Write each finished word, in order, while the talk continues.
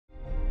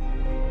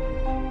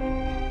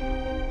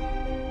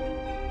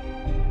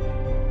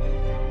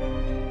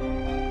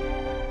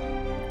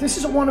This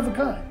is a one of a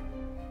kind.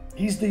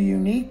 He's the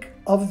unique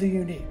of the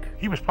unique.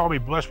 He was probably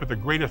blessed with the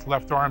greatest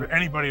left arm that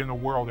anybody in the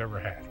world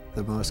ever had.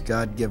 The most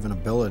God-given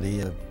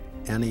ability of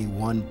any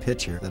one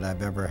pitcher that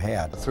I've ever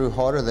had. Threw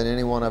harder than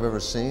anyone I've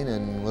ever seen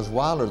and was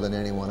wilder than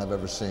anyone I've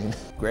ever seen.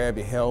 Grab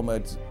your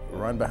helmets,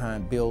 run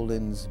behind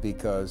buildings,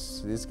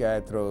 because this guy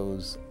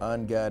throws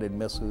unguided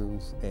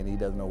missiles and he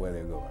doesn't know where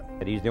they're going.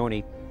 But he's the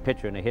only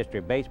pitcher in the history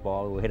of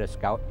baseball who hit a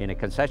scout in a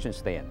concession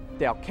stand.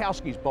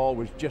 Dalkowski's ball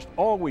was just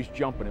always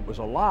jumping. It was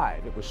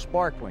alive, it was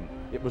sparkling,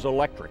 it was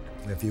electric.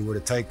 If you were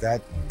to take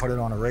that and put it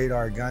on a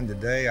radar gun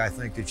today, I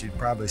think that you'd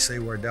probably see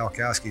where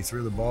Dalkowski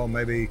threw the ball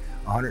maybe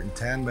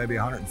 110, maybe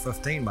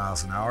 115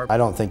 miles an hour. I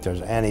don't think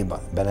there's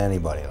been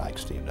anybody like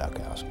Steve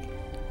Dalkowski.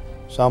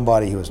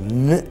 Somebody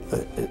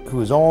who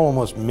was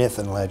almost myth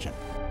and legend.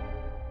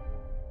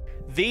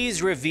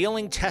 These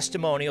revealing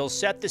testimonials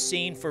set the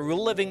scene for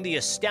reliving the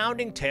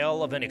astounding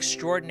tale of an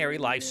extraordinary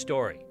life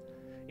story.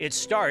 It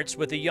starts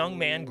with a young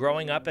man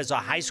growing up as a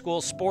high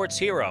school sports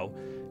hero,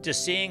 to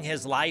seeing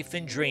his life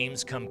and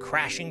dreams come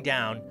crashing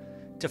down,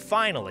 to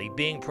finally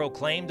being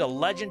proclaimed a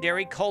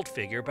legendary cult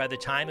figure by the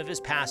time of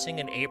his passing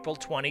in April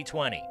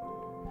 2020.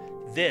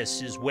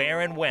 This is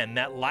where and when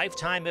that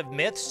lifetime of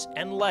myths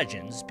and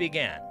legends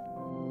began.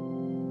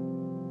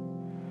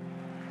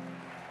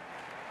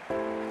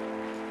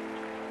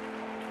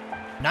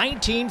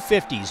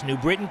 (1950s) New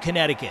Britain,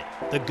 Connecticut,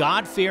 the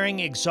God-fearing,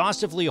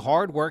 exhaustively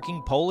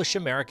hard-working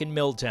Polish-American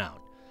mill town.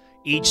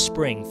 Each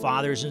spring,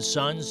 fathers and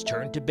sons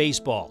turned to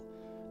baseball,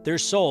 their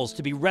souls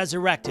to be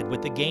resurrected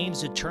with the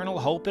game's eternal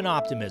hope and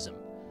optimism.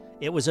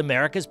 It was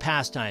America's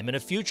pastime and a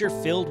future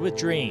filled with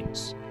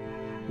dreams.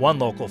 One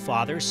local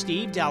father,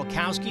 Steve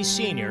Dalkowski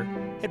Sr.,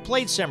 had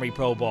played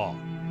semi-pro ball.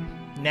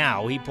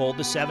 Now he pulled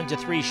the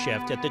 7-to-3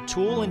 shift at the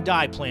tool and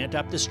die plant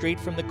up the street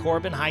from the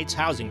Corbin Heights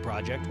housing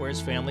project where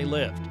his family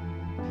lived.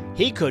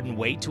 He couldn't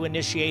wait to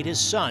initiate his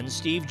son,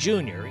 Steve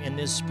Jr., in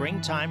this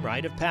springtime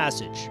rite of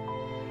passage.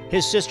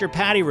 His sister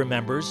Patty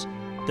remembers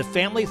the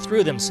family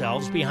threw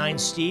themselves behind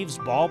Steve's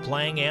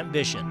ball-playing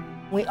ambition.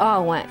 We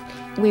all went.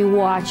 We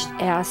watched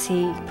as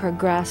he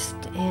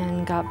progressed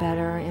and got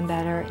better and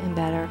better and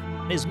better.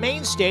 His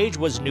main stage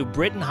was New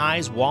Britain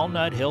High's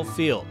Walnut Hill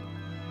Field.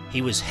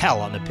 He was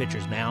hell on the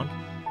pitcher's mound.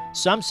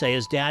 Some say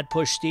his dad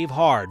pushed Steve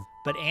hard,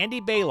 but Andy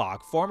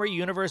Baylock, former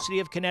University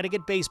of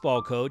Connecticut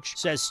baseball coach,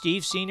 says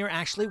Steve Sr.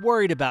 actually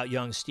worried about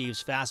young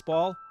Steve's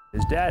fastball.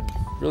 His dad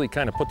really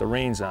kind of put the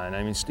reins on.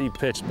 I mean, Steve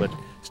pitched, but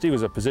Steve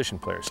was a position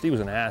player. Steve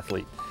was an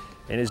athlete.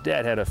 And his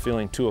dad had a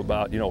feeling, too,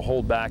 about,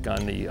 hold back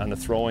on the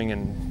throwing,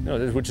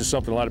 and which is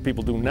something a lot of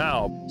people do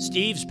now.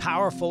 Steve's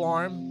powerful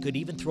arm could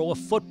even throw a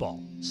football,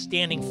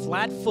 standing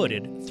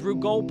flat-footed through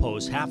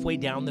goalposts halfway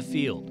down the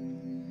field.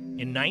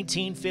 In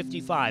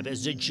 1955,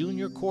 as a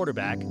junior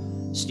quarterback,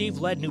 Steve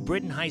led New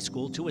Britain High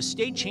School to a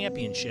state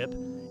championship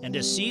and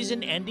a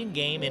season-ending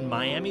game in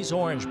Miami's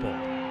Orange Bowl.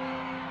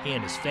 He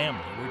and his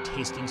family were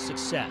tasting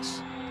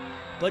success.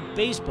 But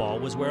baseball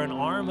was where an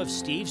arm of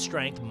Steve's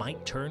strength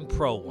might turn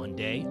pro one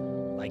day,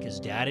 like his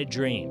dad had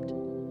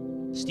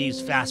dreamed.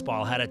 Steve's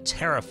fastball had a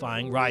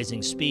terrifying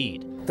rising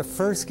speed. The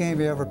first game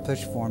he ever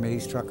pitched for me, he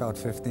struck out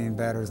 15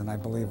 batters and I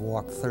believe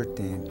walked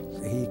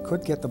 13. He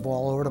could get the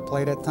ball over the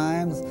plate at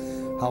times.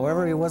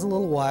 However, he was a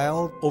little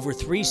wild. Over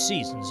 3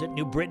 seasons at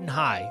New Britain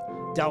High,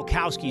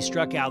 Dalkowski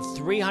struck out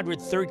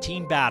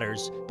 313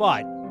 batters,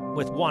 but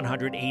with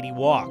 180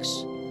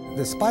 walks.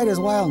 Despite his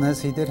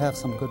wildness, he did have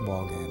some good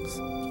ball games.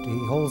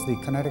 He holds the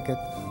Connecticut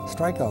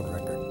strikeout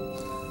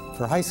record.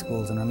 For high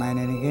schools in a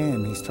 9-inning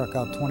game, he struck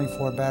out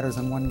 24 batters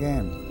in one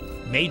game.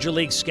 Major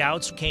League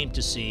scouts came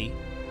to see,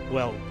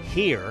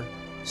 hear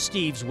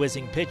Steve's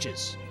whizzing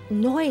pitches.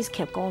 Noise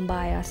kept going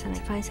by us, and I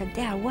finally said,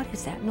 Dad, what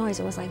is that noise?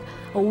 It was like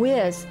a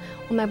whiz.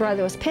 Well, my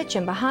brother was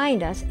pitching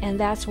behind us, and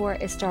that's where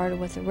it started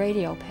with the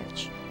radio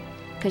pitch,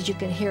 because you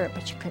can hear it,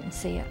 but you couldn't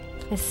see it.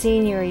 His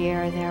senior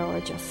year, there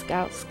were just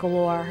scouts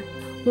galore.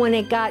 When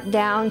it got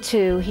down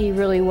to he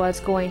really was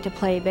going to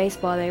play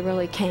baseball, they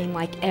really came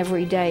like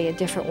every day. A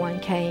different one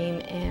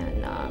came,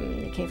 and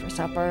they came for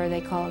supper,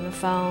 they called on the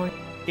phone.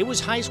 It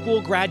was high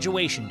school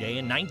graduation day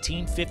in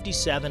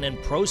 1957,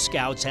 and pro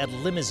scouts had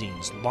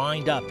limousines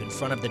lined up in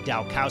front of the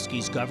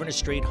Dalkowski's Governor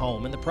Street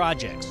home in the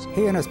projects.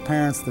 He and his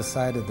parents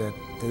decided that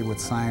they would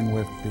sign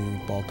with the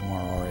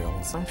Baltimore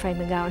Orioles. Frank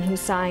McGowan, who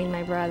signed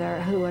my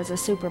brother, who was a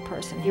super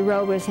person, he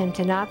rode with him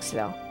to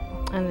Knoxville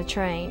on the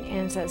train,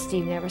 and said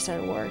Steve never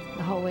said a word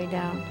the whole way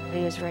down. He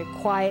was very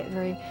quiet,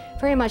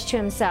 very much to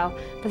himself,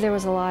 but there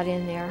was a lot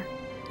in there.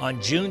 On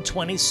June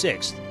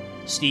 26th,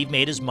 Steve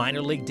made his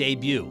minor league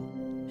debut.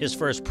 His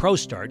first pro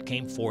start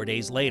came 4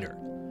 days later.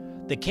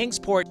 The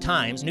Kingsport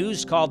Times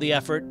News called the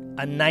effort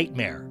a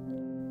nightmare,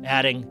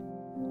 adding,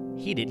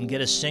 he didn't get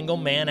a single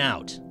man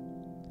out.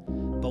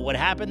 But what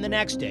happened the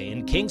next day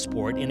in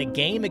Kingsport in a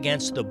game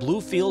against the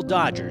Bluefield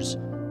Dodgers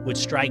would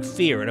strike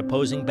fear in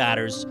opposing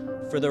batters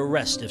for the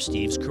rest of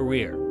Steve's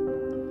career.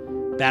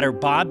 Batter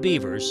Bob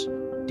Beavers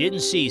didn't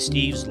see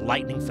Steve's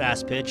lightning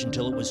fast pitch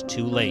until it was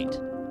too late.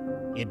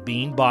 It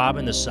beamed Bob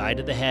in the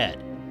side of the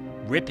head,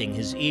 ripping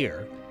his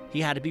ear. He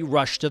had to be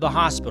rushed to the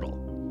hospital.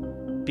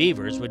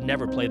 Beavers would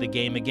never play the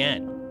game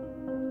again.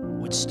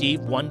 Would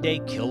Steve one day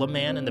kill a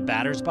man in the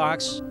batter's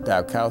box?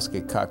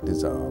 Dalkowski cocked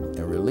his arm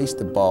and released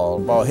the ball.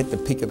 The ball hit the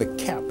peak of the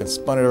cap and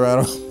spun it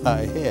around on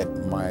my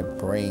head. My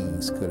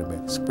brains could have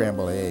been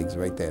scrambled eggs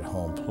right there at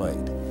home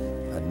plate.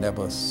 I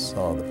never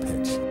saw the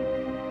pitch.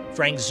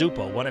 Frank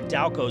Zuppo, one of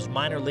Dalco's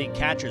minor league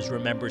catchers,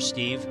 remembers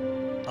Steve,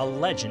 a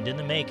legend in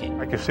the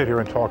making. I could sit here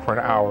and talk for an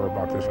hour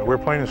about this. We were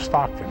playing in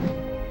Stockton,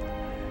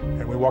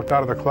 and we walked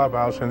out of the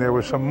clubhouse, and there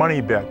was some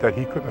money bet that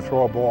he couldn't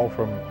throw a ball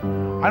from,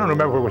 I don't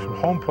remember if it was from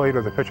home plate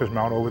or the pitcher's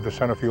mound over the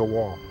center field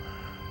wall.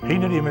 He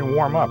didn't even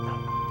warm up.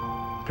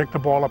 Picked the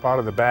ball up out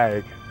of the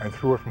bag and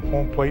threw it from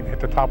home plate and hit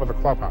the top of the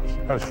clubhouse.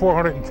 That was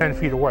 410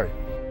 feet away.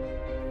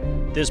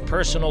 This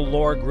personal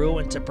lore grew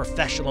into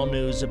professional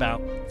news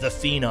about the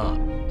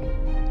Phenom.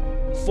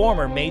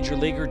 Former Major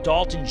Leaguer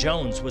Dalton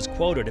Jones was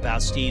quoted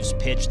about Steve's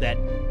pitch that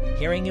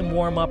hearing him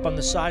warm up on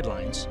the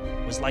sidelines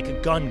was like a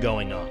gun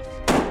going off.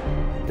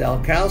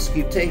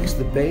 Dalkowski takes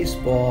the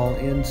baseball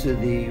into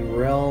the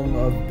realm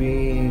of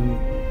being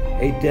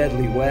a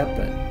deadly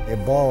weapon. A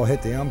ball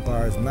hit the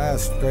umpire's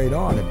mask straight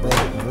on. It broke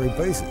it in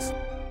 3 pieces.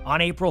 On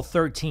April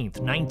 13th,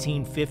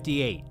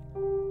 1958,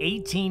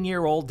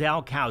 18-year-old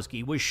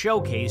Dalkowski was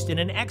showcased in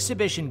an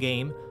exhibition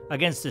game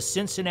against the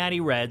Cincinnati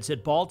Reds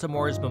at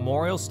Baltimore's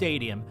Memorial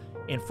Stadium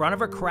in front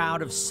of a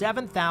crowd of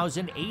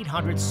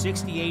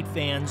 7,868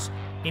 fans,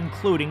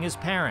 including his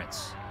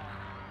parents.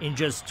 In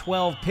just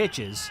 12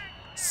 pitches,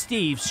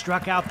 Steve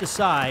struck out the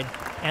side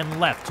and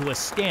left to a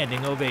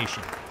standing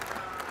ovation.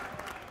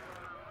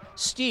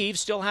 Steve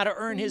still had to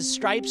earn his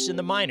stripes in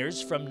the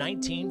minors from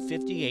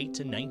 1958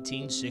 to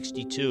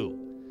 1962.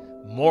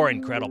 More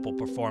incredible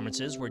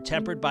performances were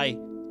tempered by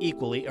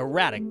equally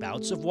erratic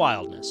bouts of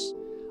wildness.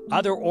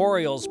 Other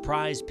Orioles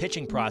prize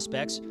pitching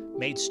prospects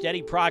made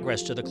steady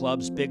progress to the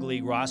club's big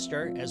league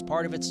roster as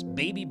part of its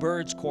Baby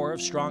Birds core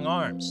of strong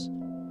arms.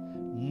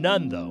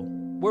 None, though,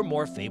 were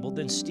more fabled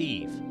than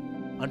Steve.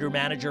 Under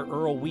manager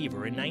Earl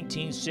Weaver in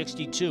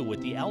 1962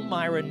 with the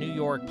Elmira, New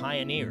York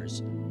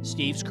Pioneers,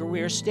 Steve's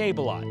career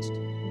stabilized.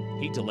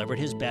 He delivered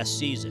his best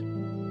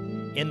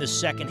season. In the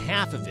second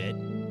half of it,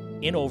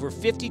 in over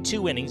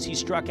 52 innings, he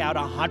struck out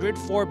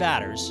 104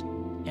 batters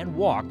and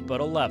walked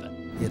but 11.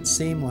 It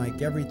seemed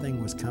like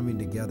everything was coming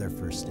together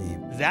for Steve.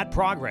 That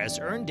progress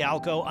earned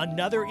Dalco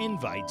another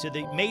invite to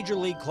the Major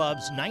League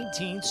Club's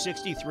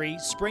 1963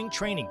 spring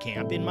training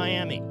camp in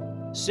Miami.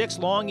 6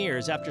 long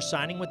years after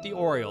signing with the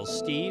Orioles,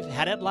 Steve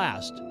had at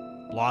last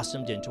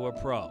blossomed into a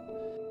pro.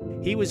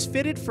 He was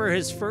fitted for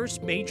his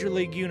first Major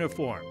League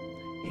uniform.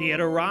 He had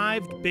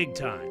arrived big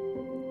time.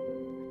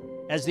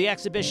 As the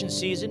exhibition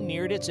season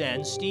neared its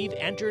end, Steve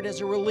entered as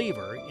a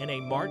reliever in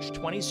a March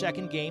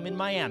 22nd game in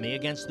Miami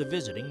against the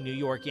visiting New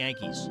York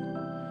Yankees.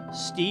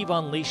 Steve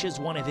unleashes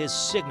one of his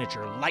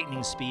signature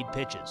lightning speed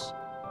pitches.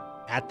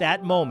 At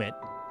that moment,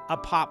 a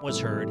pop was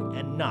heard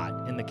and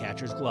not in the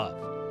catcher's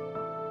glove.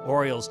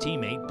 Orioles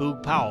teammate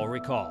Boog Powell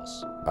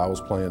recalls. I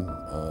was playing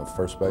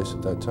first base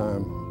at that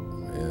time,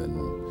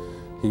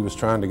 and he was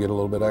trying to get a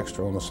little bit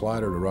extra on the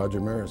slider to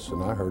Roger Maris,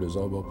 and I heard his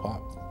elbow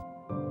pop.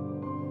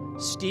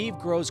 Steve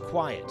grows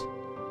quiet.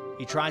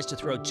 He tries to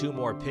throw 2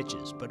 more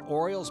pitches, but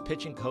Orioles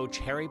pitching coach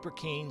Harry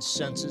Burkeen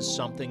senses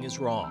something is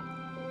wrong.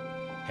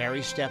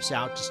 Harry steps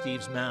out to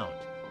Steve's mound.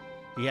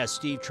 He has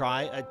Steve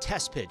try a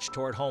test pitch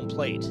toward home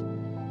plate.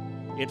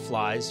 It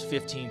flies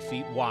 15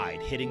 feet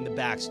wide, hitting the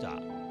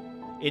backstop.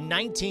 In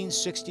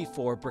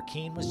 1964,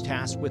 Burkeen was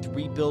tasked with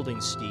rebuilding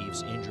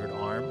Steve's injured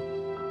arm,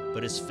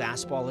 but his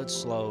fastball had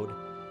slowed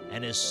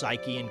and his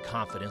psyche and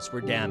confidence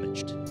were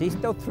damaged. He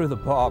still threw the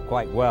ball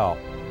quite well,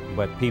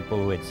 but people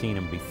who had seen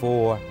him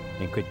before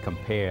and could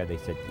compare, they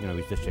said, you know, he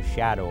was just a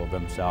shadow of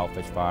himself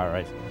as far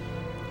as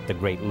the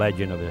great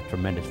legend of the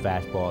tremendous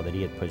fastball that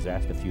he had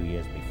possessed a few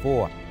years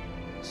before.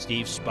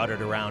 Steve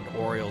sputtered around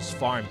Orioles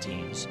farm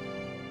teams,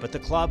 but the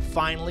club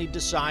finally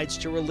decides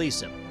to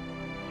release him.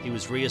 He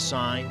was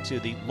reassigned to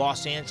the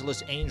Los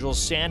Angeles Angels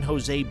San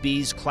Jose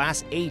Bees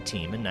Class A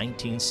team in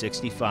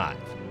 1965.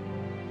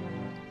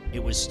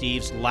 It was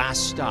Steve's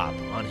last stop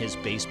on his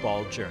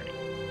baseball journey.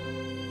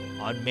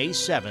 On May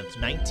 7th,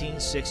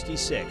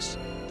 1966,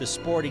 the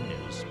Sporting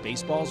News,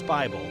 baseball's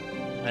Bible,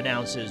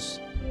 announces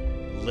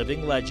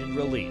living legend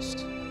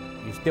released.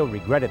 You still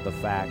regretted the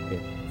fact that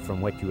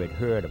from what you had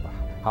heard about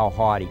how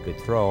hard he could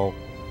throw,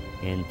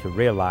 and to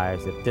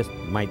realize that this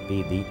might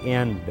be the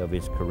end of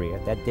his career.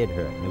 That did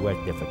hurt, and it was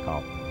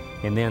difficult.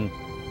 And then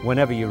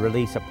whenever you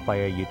release a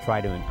player, you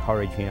try to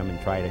encourage him and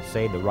try to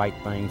say the right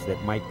things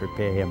that might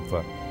prepare him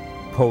for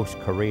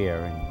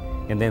post-career.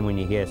 And then when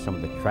you hear some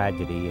of the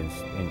tragedy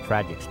and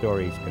tragic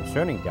stories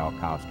concerning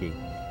Dalkowski,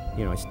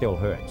 you know, it still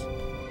hurts.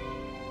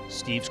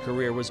 Steve's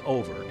career was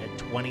over at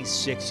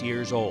 26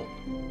 years old.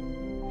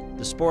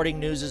 The Sporting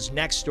News'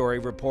 next story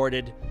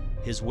reported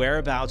his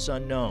whereabouts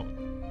unknown.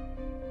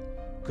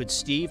 Could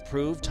Steve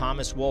prove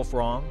Thomas Wolfe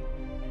wrong?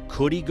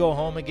 Could he go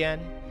home again?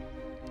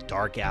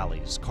 Dark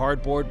alleys,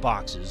 cardboard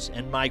boxes,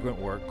 and migrant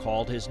work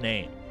called his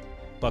name.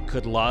 But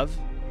could love?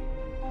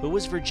 Who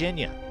was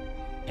Virginia?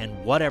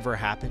 And whatever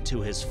happened to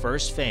his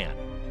first fan,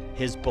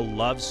 his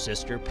beloved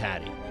sister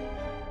Patty.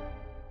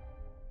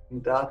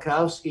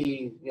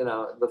 Dalkowski, you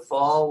know, the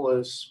fall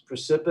was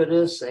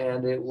precipitous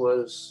and it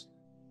was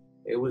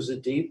a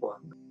deep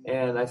one.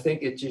 And I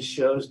think it just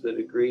shows the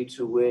degree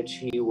to which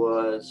he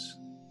was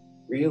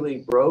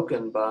really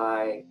broken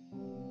by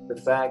the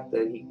fact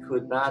that he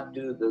could not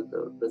do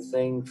the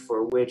thing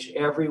for which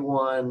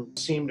everyone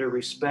seemed to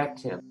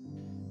respect him.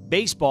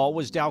 Baseball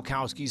was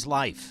Dalkowski's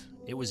life.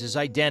 It was his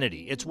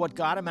identity. It's what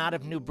got him out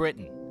of New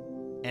Britain.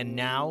 And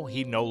now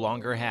he no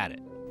longer had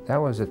it. That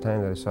was the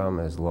time that I saw him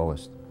at his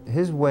lowest.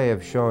 His way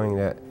of showing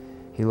that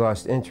he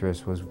lost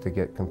interest was to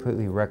get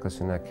completely reckless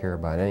and not care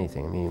about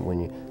anything. I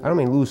mean, I don't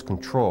mean lose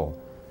control,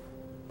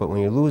 but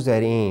when you lose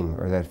that aim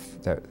or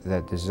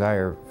that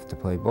desire to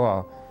play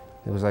ball,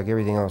 it was like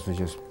everything else was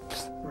just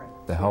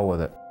the hell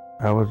with it.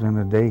 I was in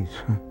a daze,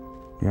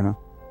 you know.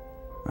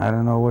 I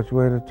didn't know which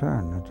way to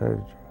turn, to tell you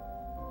the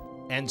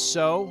truth. And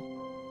so,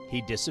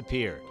 he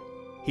disappeared.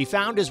 He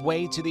found his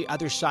way to the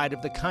other side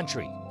of the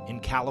country, in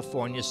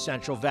California's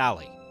Central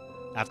Valley.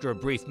 After a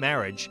brief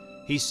marriage,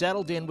 he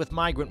settled in with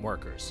migrant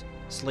workers,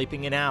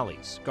 sleeping in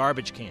alleys,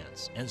 garbage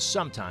cans, and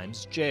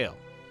sometimes jail.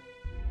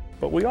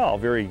 But we all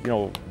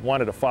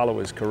wanted to follow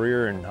his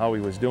career and how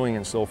he was doing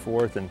and so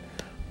forth, and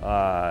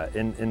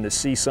to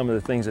see some of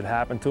the things that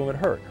happened to him, it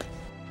hurt.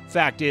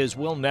 Fact is,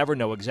 we'll never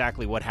know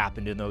exactly what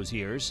happened in those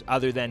years,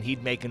 other than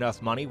he'd make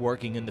enough money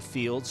working in the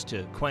fields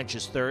to quench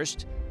his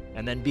thirst,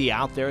 and then be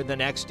out there the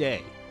next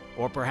day,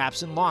 or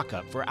perhaps in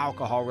lockup for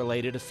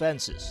alcohol-related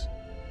offenses.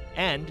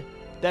 And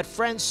that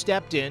friends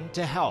stepped in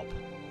to help.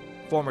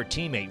 Former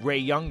teammate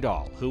Ray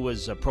Youngdahl, who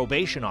was a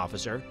probation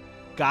officer,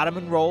 got him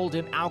enrolled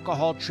in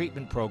alcohol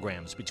treatment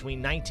programs between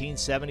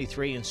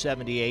 1973 and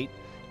 78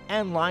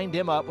 and lined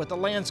him up with a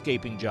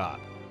landscaping job.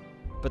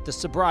 But the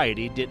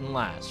sobriety didn't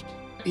last.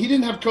 He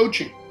didn't have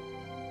coaching.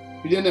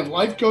 He didn't have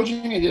life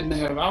coaching, he didn't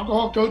have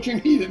alcohol coaching,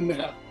 he didn't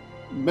have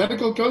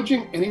medical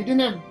coaching, and he didn't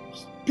have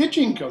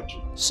pitching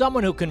coaching.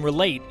 Someone who can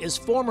relate is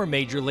former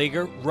major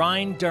leaguer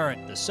Ryan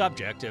Durant, the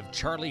subject of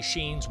Charlie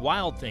Sheen's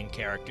Wild Thing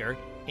character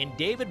in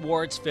David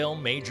Ward's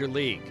film Major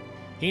League.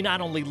 He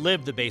not only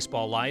lived the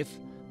baseball life,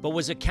 but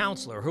was a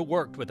counselor who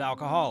worked with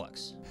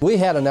alcoholics. We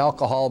had an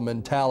alcohol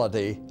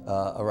mentality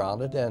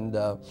around it, and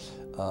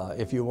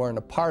if you weren't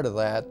a part of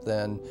that,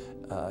 then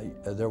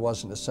there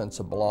wasn't a sense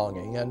of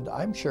belonging. And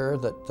I'm sure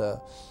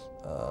that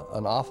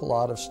an awful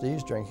lot of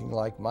Steve's drinking,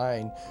 like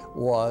mine,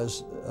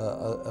 was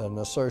an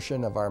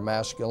assertion of our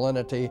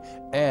masculinity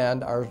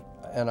and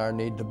our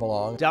need to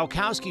belong.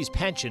 Dalkowski's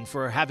penchant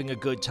for having a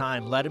good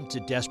time led him to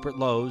desperate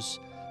lows,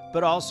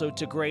 but also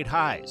to great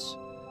highs.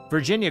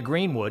 Virginia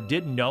Greenwood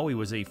didn't know he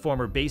was a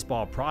former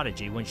baseball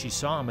prodigy when she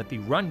saw him at the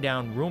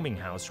rundown rooming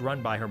house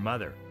run by her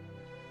mother.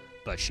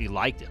 But she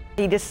liked him.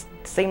 He just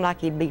seemed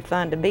like he'd be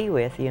fun to be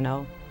with, you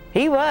know.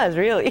 He was,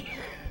 really.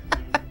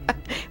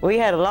 We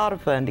had a lot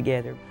of fun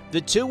together.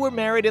 The two were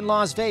married in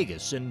Las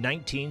Vegas in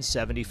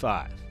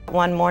 1975.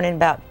 One morning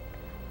about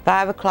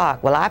 5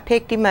 o'clock, well, I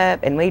picked him up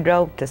and we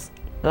drove to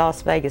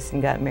Las Vegas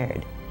and got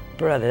married.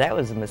 Brother, that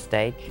was a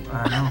mistake.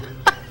 I know.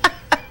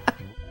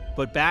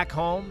 But back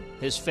home,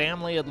 his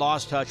family had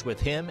lost touch with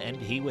him and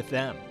he with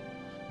them.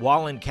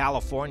 While in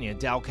California,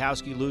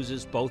 Dalkowski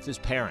loses both his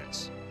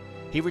parents.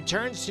 He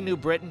returns to New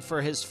Britain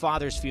for his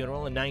father's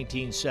funeral in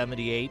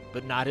 1978,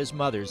 but not his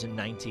mother's in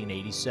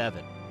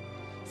 1987.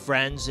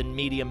 Friends and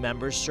media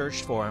members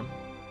searched for him,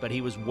 but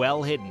he was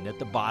well hidden at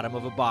the bottom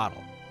of a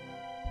bottle.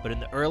 But in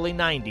the early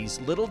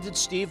 90s, little did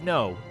Steve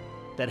know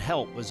that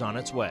help was on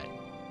its way.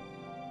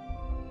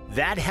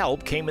 That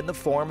help came in the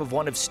form of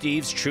one of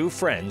Steve's true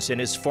friends and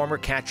his former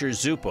catcher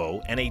Zupo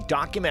and a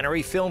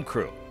documentary film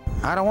crew.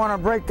 I don't want to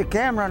break the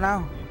camera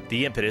now.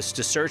 The impetus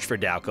to search for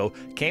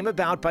Dalko came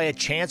about by a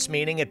chance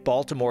meeting at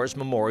Baltimore's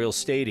Memorial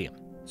Stadium.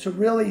 So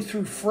really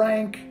through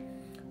Frank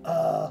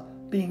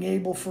being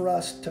able for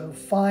us to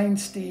find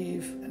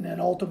Steve and then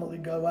ultimately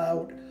go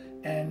out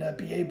and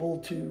be able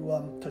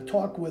to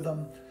talk with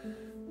him,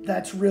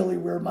 that's really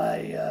where my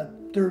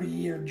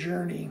 30-year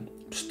journey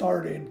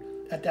started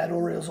at that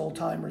Orioles Old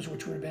Timers,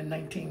 which would have been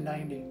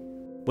 1990.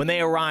 When they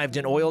arrived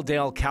in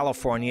Oildale,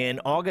 California in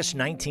August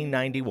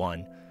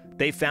 1991,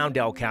 they found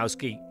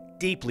Dalkowski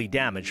deeply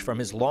damaged from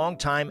his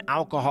longtime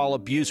alcohol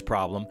abuse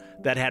problem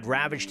that had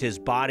ravaged his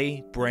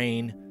body,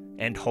 brain,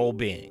 and whole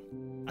being.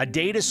 A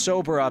day to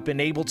sober up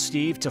enabled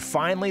Steve to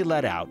finally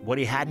let out what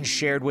he hadn't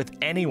shared with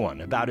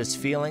anyone about his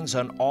feelings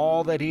on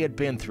all that he had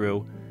been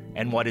through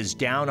and what his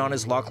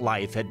down-on-his-luck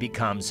life had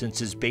become since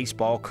his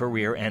baseball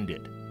career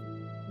ended.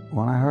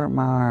 When I hurt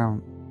my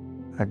arm,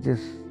 I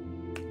just,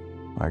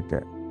 like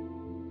that,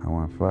 I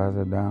went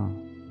farther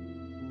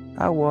down.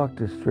 I walked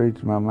the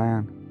streets, my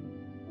man.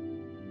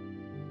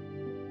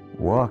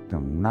 Walked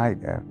them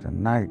night after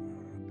night.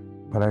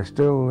 But I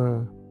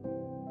still,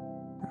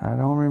 I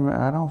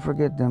don't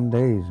forget them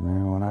days,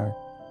 man, when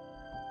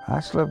I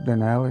slept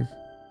in alleys.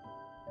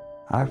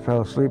 I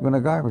fell asleep in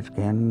a garbage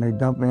can and they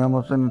dumped me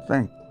almost in the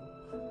thing.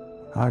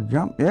 I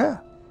jumped, yeah,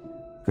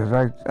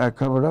 because I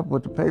covered up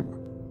with the paper.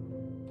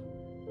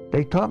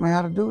 They taught me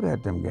how to do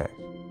that, them guys.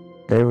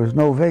 There was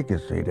no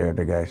vacancy there,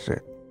 the guy said.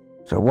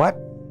 So what?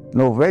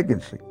 No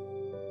vacancy.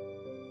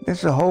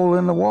 It's a hole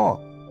in the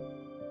wall.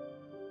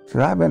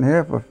 So I've been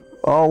here for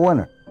all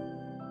winter.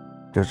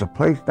 There's a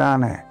place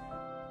down there.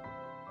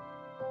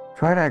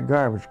 Try that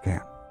garbage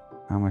can.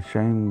 I'm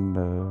ashamed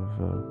of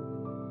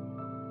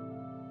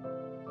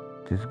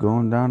just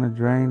going down the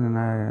drain, and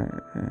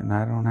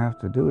I don't have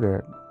to do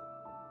that.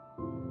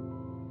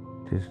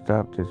 Just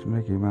stop this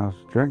Mickey Mouse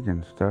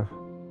drinking stuff.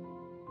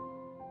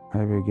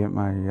 Maybe get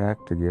my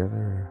act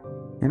together.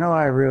 You know,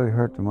 I really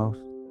hurt the most.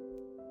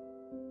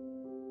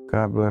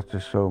 God bless the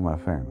soul of my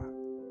family,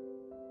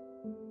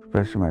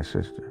 especially my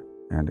sister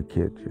and the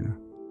kids, you know,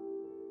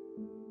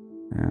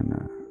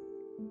 and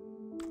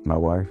my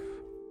wife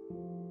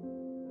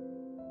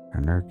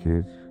and their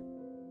kids.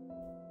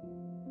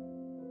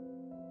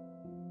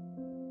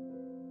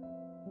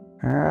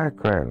 I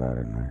cry a lot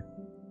at night.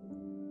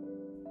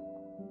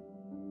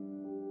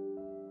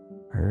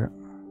 Yeah.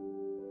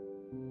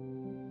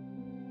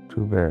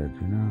 Too bad,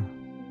 you know.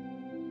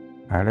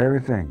 I had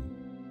everything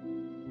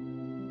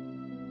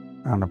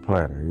on a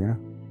platter, you know.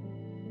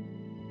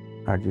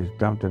 I just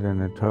dumped it in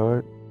the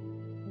toilet,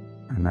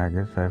 and I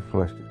guess I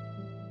flushed it.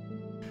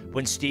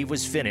 When Steve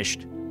was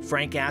finished,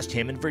 Frank asked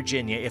him and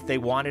Virginia if they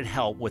wanted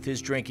help with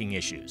his drinking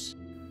issues.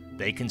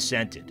 They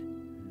consented.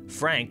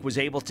 Frank was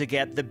able to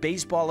get the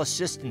baseball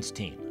assistance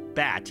team,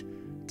 BAT,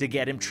 to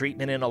get him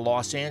treatment in a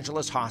Los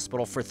Angeles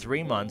hospital for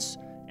 3 months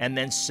and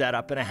then set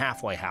up in a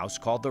halfway house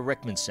called the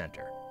Rickman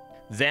Center.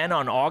 Then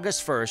on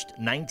August 1st,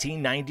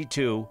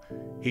 1992,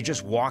 he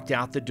just walked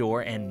out the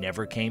door and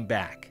never came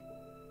back.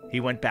 He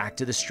went back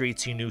to the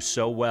streets he knew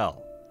so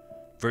well.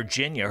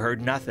 Virginia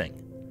heard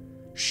nothing.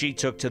 She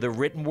took to the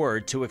written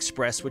word to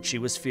express what she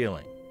was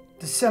feeling.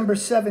 December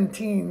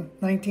 17,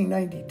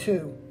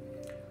 1992.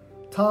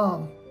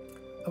 Tom,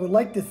 I would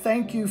like to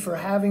thank you for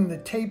having the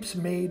tapes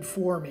made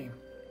for me.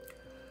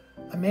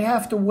 I may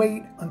have to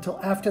wait until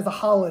after the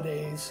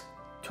holidays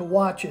to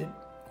watch it.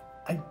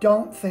 I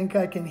don't think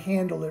I can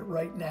handle it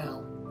right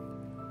now.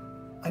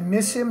 I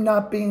miss him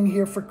not being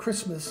here for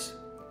Christmas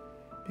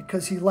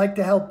because he liked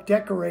to help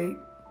decorate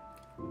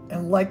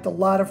and liked a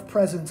lot of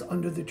presents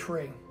under the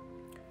tree.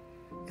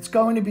 It's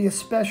going to be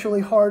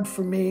especially hard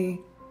for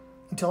me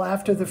until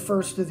after the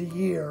first of the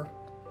year.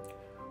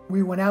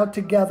 We went out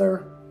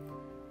together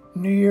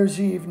New Year's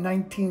Eve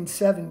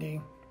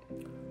 1970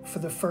 for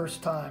the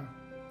first time.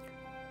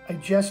 I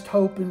just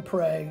hope and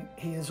pray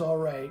he is all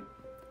right.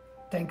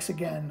 Thanks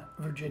again,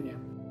 Virginia.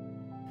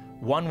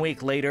 1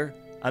 week later,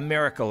 a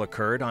miracle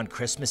occurred on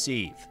Christmas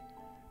Eve.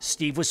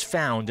 Steve was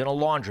found in a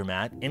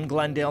laundromat in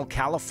Glendale,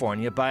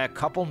 California by a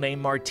couple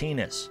named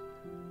Martinez.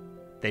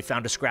 They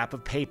found a scrap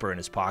of paper in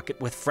his pocket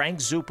with Frank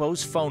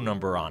Zuppo's phone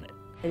number on it.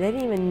 They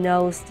didn't even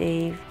know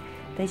Steve.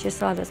 They just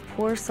saw this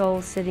poor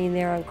soul sitting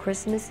there on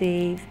Christmas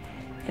Eve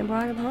and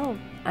brought him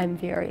home. I'm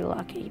very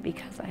lucky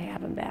because I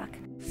have him back.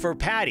 For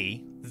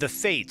Patty, the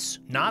fates,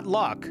 not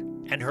luck,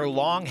 and her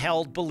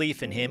long-held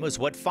belief in him was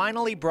what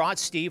finally brought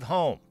Steve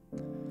home.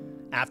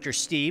 After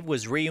Steve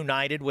was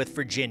reunited with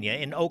Virginia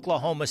in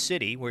Oklahoma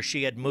City, where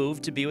she had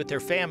moved to be with her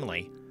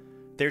family,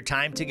 their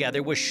time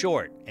together was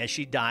short as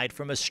she died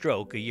from a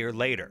stroke a year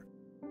later.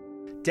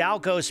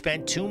 Dalko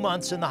spent 2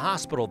 months in the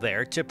hospital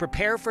there to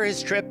prepare for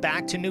his trip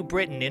back to New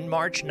Britain in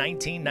March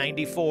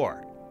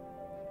 1994.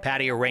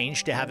 Patty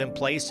arranged to have him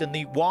placed in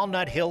the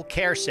Walnut Hill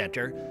Care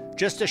Center,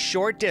 just a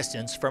short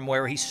distance from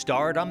where he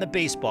starred on the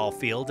baseball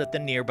field at the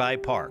nearby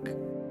park.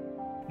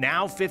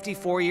 Now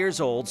 54 years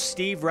old,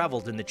 Steve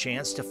reveled in the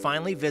chance to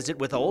finally visit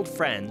with old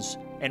friends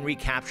and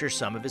recapture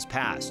some of his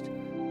past.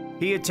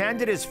 He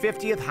attended his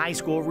 50th high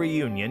school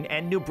reunion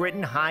and New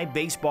Britain High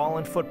baseball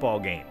and football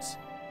games.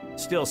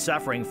 Still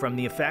suffering from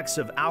the effects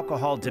of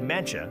alcohol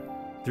dementia,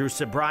 through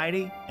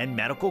sobriety and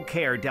medical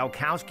care,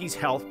 Dalkowski's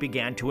health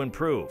began to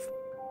improve.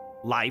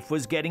 Life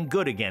was getting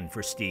good again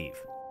for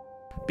Steve.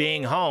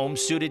 Being home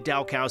suited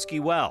Dalkowski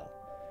well.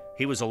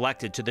 He was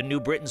elected to the New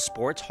Britain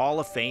Sports Hall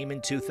of Fame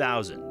in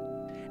 2000.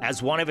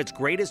 As one of its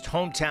greatest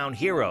hometown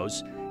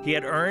heroes, he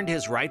had earned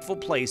his rightful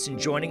place in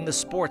joining the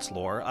sports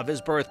lore of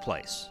his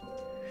birthplace.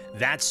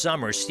 That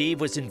summer,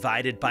 Steve was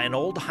invited by an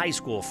old high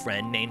school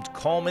friend named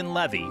Coleman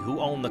Levy, who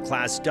owned the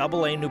Class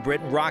AA New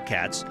Britain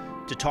Rockettes,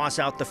 to toss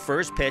out the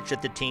first pitch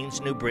at the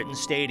team's New Britain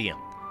Stadium.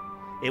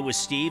 It was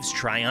Steve's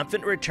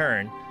triumphant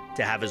return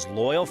to have his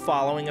loyal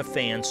following of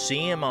fans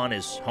see him on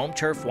his home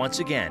turf once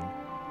again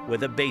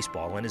with a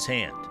baseball in his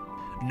hand.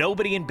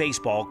 Nobody in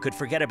baseball could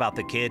forget about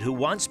the kid who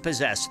once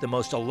possessed the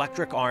most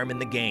electric arm in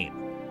the game.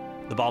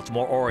 The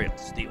Baltimore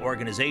Orioles, the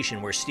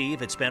organization where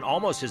Steve had spent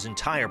almost his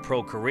entire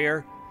pro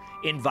career,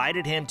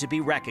 invited him to be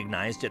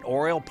recognized at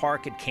Oriole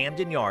Park at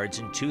Camden Yards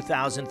in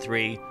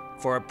 2003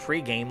 for a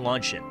pregame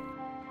luncheon.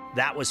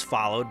 That was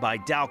followed by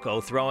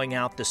Dalko throwing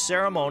out the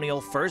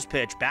ceremonial first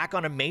pitch back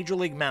on a major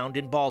league mound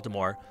in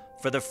Baltimore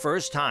for the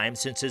first time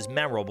since his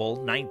memorable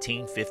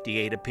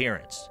 1958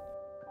 appearance.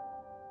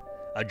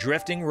 A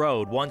drifting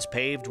road once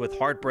paved with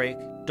heartbreak,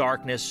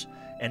 darkness,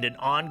 and an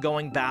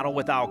ongoing battle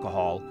with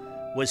alcohol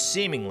was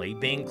seemingly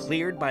being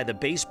cleared by the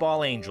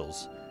baseball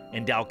angels,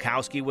 and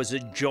Dalkowski was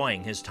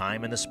enjoying his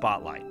time in the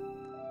spotlight.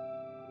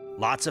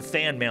 Lots of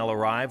fan mail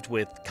arrived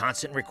with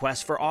constant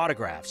requests for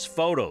autographs,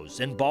 photos,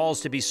 and balls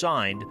to be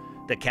signed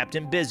that kept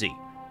him busy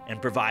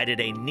and provided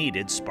a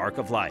needed spark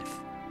of life.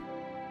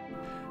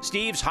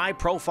 Steve's high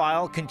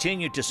profile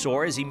continued to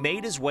soar as he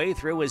made his way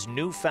through his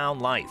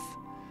newfound life.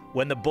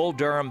 When the Bull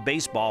Durham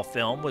baseball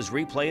film was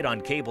replayed on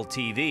cable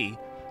TV,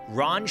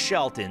 Ron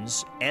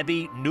Shelton's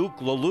Ebby Nuke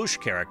Lelouch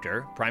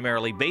character,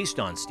 primarily based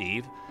on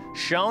Steve,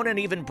 shone an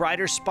even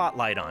brighter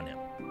spotlight on him.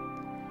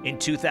 In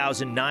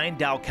 2009,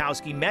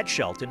 Dalkowski met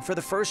Shelton for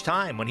the first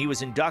time when he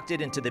was inducted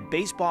into the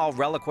Baseball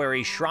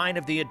Reliquary Shrine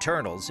of the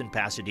Eternals in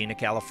Pasadena,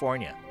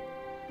 California.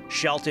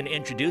 Shelton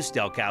introduced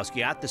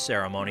Dalkowski at the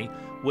ceremony,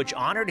 which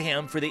honored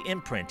him for the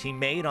imprint he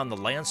made on the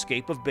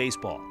landscape of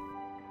baseball.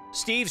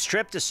 Steve's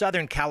trip to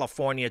Southern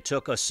California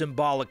took a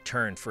symbolic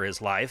turn for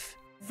his life.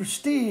 For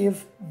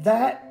Steve,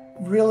 that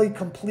really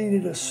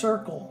completed a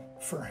circle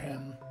for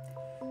him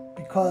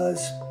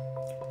because,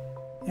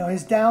 you know,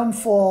 his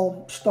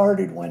downfall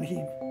started when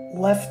he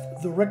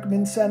left the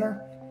Rickman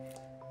Center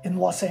in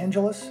Los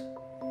Angeles,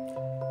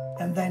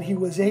 and then he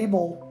was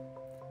able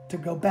to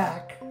go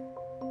back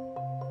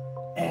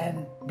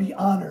and be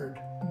honored.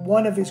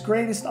 One of his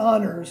greatest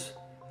honors,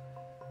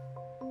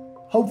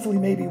 hopefully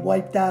maybe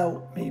wiped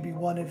out maybe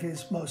one of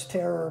his most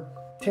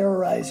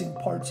terrorizing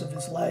parts of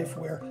his life,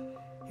 where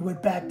he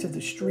went back to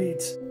the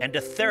streets. And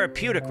a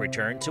therapeutic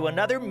return to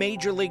another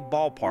major league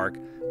ballpark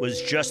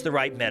was just the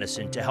right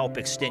medicine to help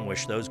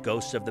extinguish those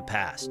ghosts of the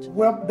past.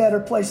 What better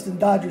place than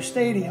Dodger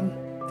Stadium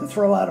to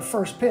throw out a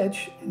first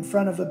pitch in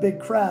front of a big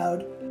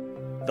crowd?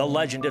 The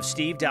legend of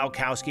Steve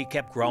Dalkowski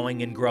kept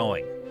growing and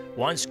growing.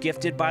 Once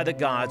gifted by the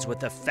gods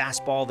with a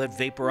fastball that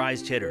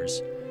vaporized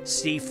hitters,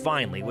 Steve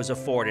finally was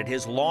afforded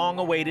his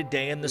long-awaited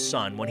day in the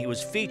sun when he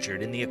was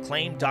featured in the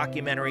acclaimed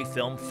documentary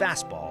film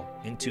Fastball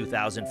in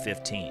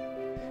 2015.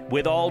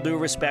 With all due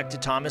respect to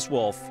Thomas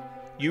Wolfe,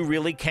 you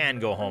really can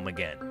go home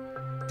again.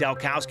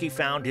 Dalkowski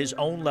found his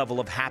own level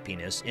of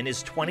happiness in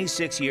his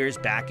 26 years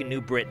back in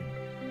New Britain.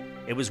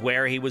 It was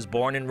where he was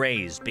born and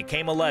raised,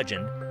 became a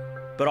legend,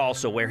 but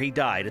also where he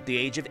died at the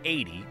age of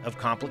 80 of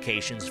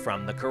complications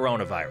from the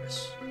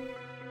coronavirus.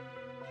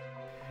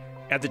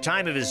 At the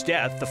time of his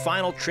death, the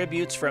final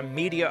tributes from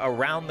media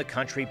around the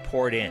country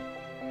poured in.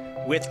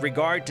 With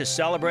regard to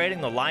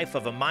celebrating the life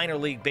of a minor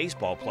league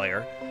baseball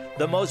player,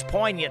 the most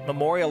poignant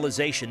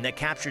memorialization that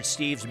captured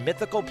Steve's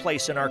mythical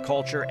place in our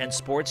culture and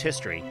sports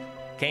history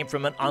came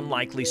from an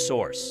unlikely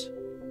source,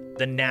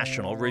 the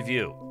National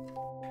Review.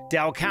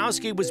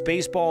 Dalkowski was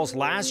baseball's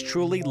last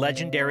truly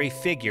legendary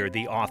figure,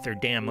 the author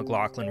Dan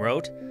McLaughlin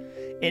wrote.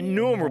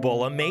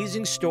 Innumerable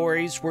amazing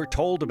stories were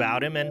told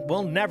about him, and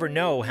we'll never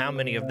know how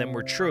many of them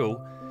were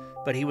true,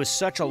 but he was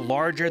such a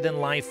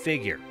larger-than-life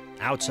figure,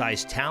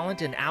 outsized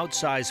talent and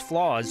outsized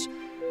flaws,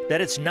 that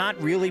it's not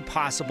really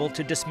possible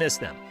to dismiss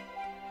them.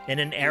 In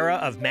an era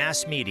of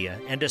mass media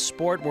and a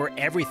sport where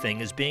everything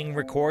is being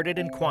recorded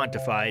and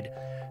quantified,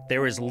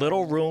 there is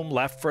little room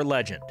left for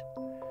legend.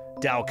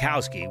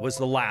 Dalkowski was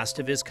the last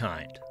of his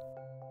kind.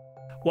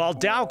 While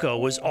Dalko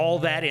was all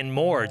that and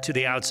more to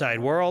the outside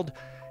world,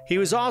 he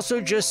was also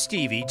just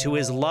Stevie to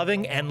his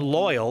loving and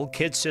loyal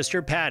kid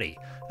sister Patty,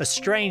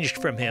 estranged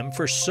from him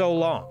for so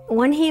long.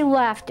 When he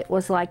left, it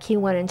was like he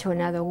went into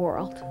another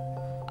world.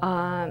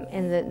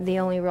 And the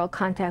only real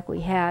contact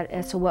we had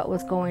as to what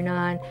was going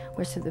on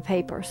was through the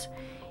papers.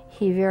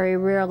 He very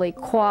rarely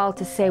called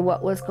to say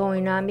what was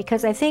going on,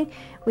 because I think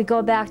we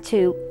go back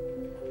to,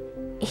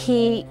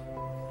 he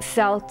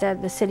felt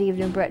that the city of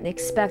New Britain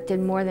expected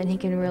more than he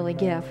can really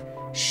give.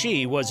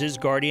 She was his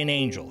guardian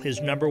angel, his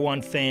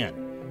 #1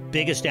 fan,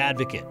 biggest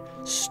advocate,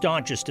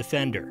 staunchest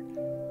defender,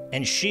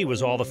 and she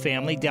was all the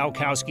family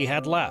Dalkowski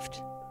had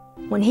left.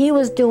 When he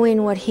was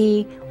doing what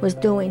he was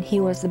doing, he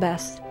was the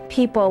best.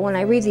 People, when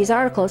I read these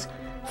articles,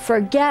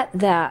 forget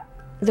that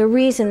the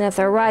reason that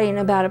they're writing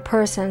about a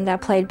person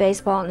that played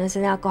baseball and is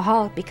an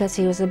alcoholic because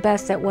he was the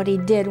best at what he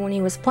did when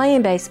he was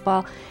playing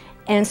baseball,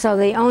 and so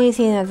the only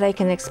thing that they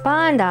can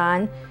expand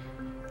on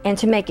and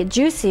to make it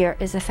juicier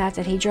is the fact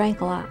that he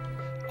drank a lot.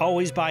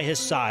 Always by his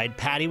side,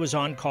 Patty was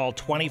on call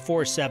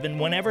 24/7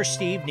 whenever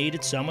Steve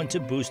needed someone to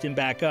boost him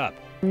back up.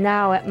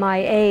 Now at my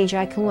age,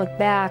 I can look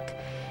back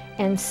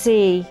and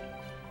see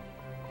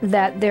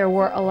that there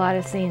were a lot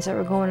of things that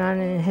were going on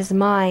in his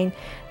mind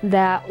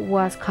that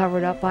was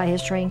covered up by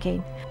his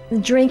drinking.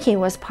 Drinking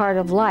was part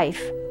of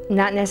life,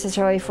 not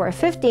necessarily for a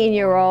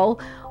 15-year-old,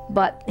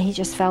 but he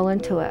just fell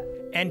into it.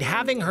 And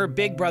having her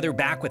big brother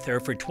back with her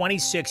for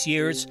 26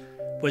 years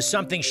was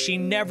something she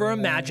never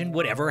imagined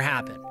would ever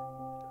happen.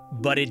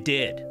 But it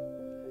did.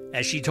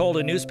 As she told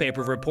a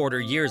newspaper reporter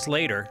years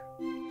later,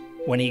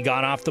 when he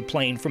got off the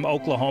plane from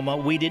Oklahoma,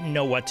 we didn't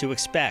know what to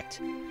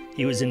expect.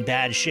 He was in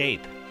bad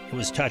shape. It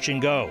was touch and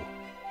go,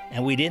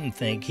 and we didn't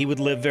think he would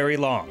live very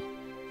long.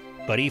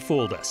 But he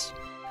fooled us.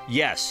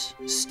 Yes,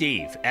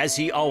 Steve, as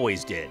he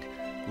always did,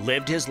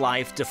 lived his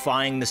life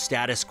defying the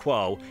status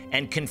quo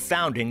and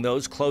confounding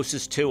those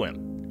closest to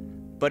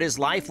him. But his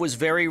life was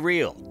very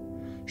real.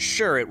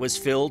 Sure, it was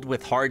filled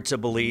with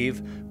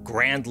hard-to-believe,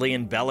 grandly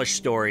embellished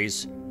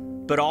stories,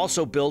 but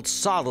also built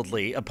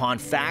solidly upon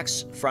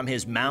facts from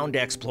his mound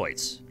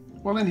exploits.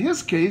 Well, in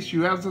his case,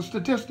 you have the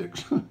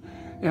statistics,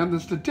 and the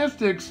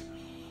statistics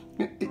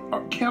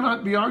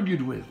cannot be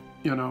argued with,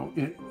 you know,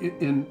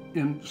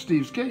 in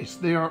Steve's case.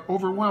 They are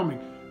overwhelming.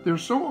 They're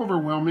so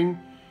overwhelming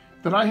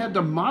that I had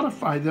to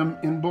modify them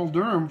in Bull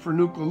Durham for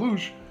Nuke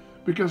LaLoosh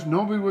because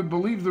nobody would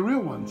believe the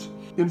real ones.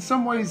 In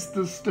some ways,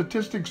 the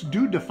statistics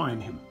do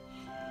define him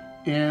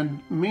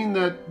and mean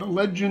that the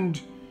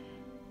legend,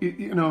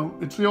 you know,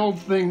 it's the old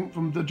thing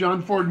from the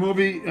John Ford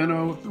movie, you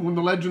know, when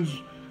the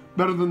legend's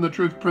better than the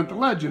truth, print the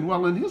legend.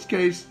 Well, in his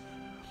case,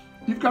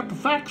 you've got the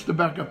facts to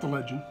back up the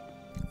legend.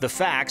 The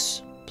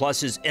facts,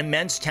 plus his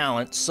immense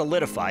talent,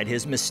 solidified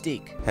his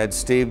mystique. Had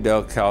Steve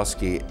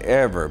Dalkowski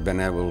ever been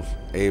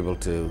able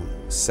to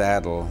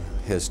saddle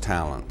his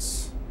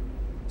talents,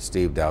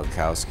 Steve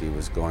Dalkowski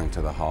was going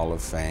to the Hall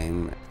of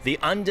Fame. The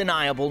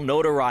undeniable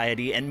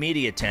notoriety and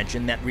media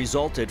attention that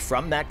resulted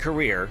from that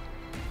career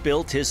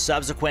built his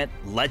subsequent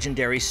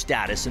legendary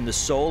status in the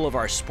soul of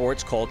our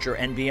sports culture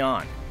and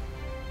beyond.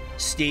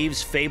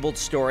 Steve's fabled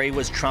story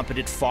was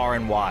trumpeted far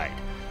and wide,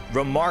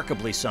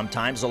 remarkably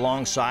sometimes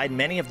alongside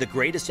many of the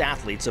greatest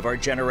athletes of our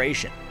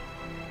generation,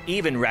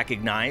 even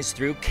recognized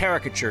through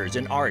caricatures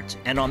in art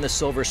and on the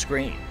silver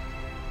screen.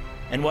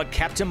 And what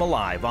kept him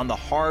alive on the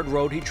hard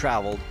road he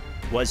traveled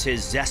was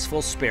his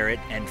zestful spirit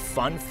and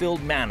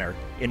fun-filled manner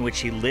in which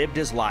he lived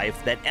his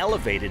life that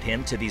elevated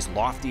him to these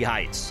lofty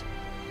heights.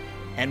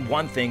 And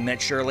one thing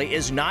that surely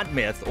is not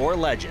myth or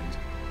legend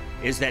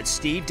is that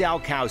Steve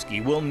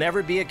Dalkowski will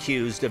never be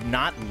accused of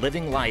not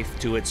living life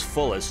to its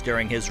fullest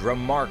during his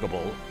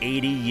remarkable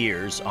 80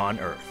 years on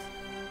Earth.